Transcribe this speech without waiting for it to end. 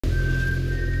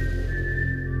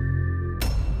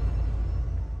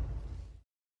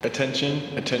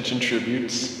Attention, attention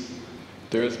tributes.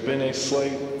 There has been a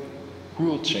slight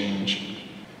rule change.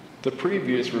 The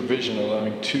previous revision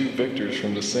allowing 2 victors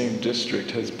from the same district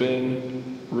has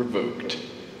been revoked.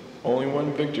 Only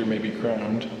 1 victor may be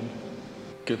crowned.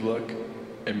 Good luck,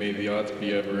 and may the odds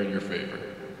be ever in your favor.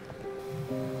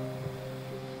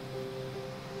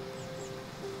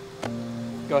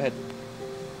 Go ahead.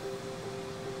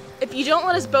 If you don't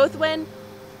let us both win,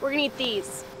 we're gonna eat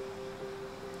these.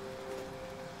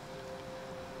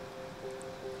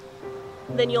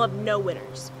 Then you'll have no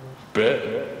winners. Bet.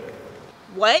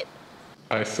 What?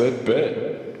 I said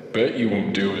bet. Bet you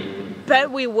won't do it. Bet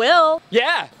we will.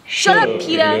 Yeah! Shut up,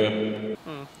 PETA.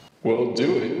 Well,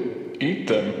 do it. Eat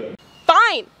them.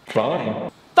 Fine.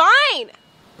 Fine. Fine.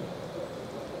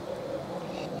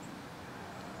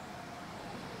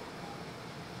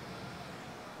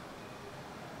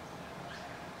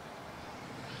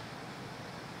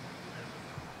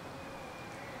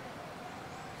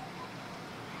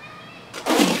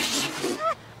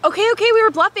 Okay, we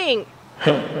were bluffing.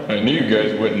 I knew you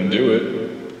guys wouldn't do it.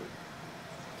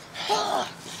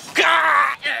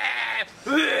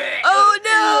 Oh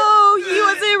no, he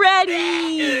wasn't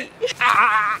ready.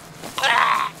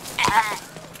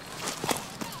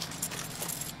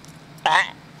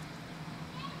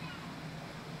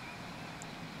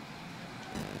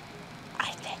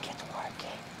 I think it's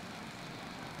working.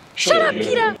 Shut up,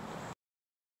 PETA.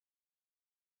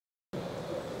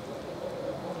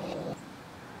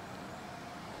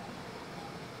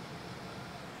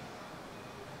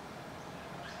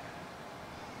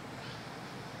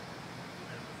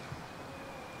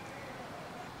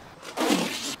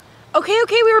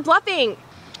 Okay, we were bluffing.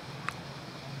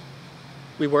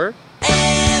 We were?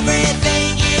 Everything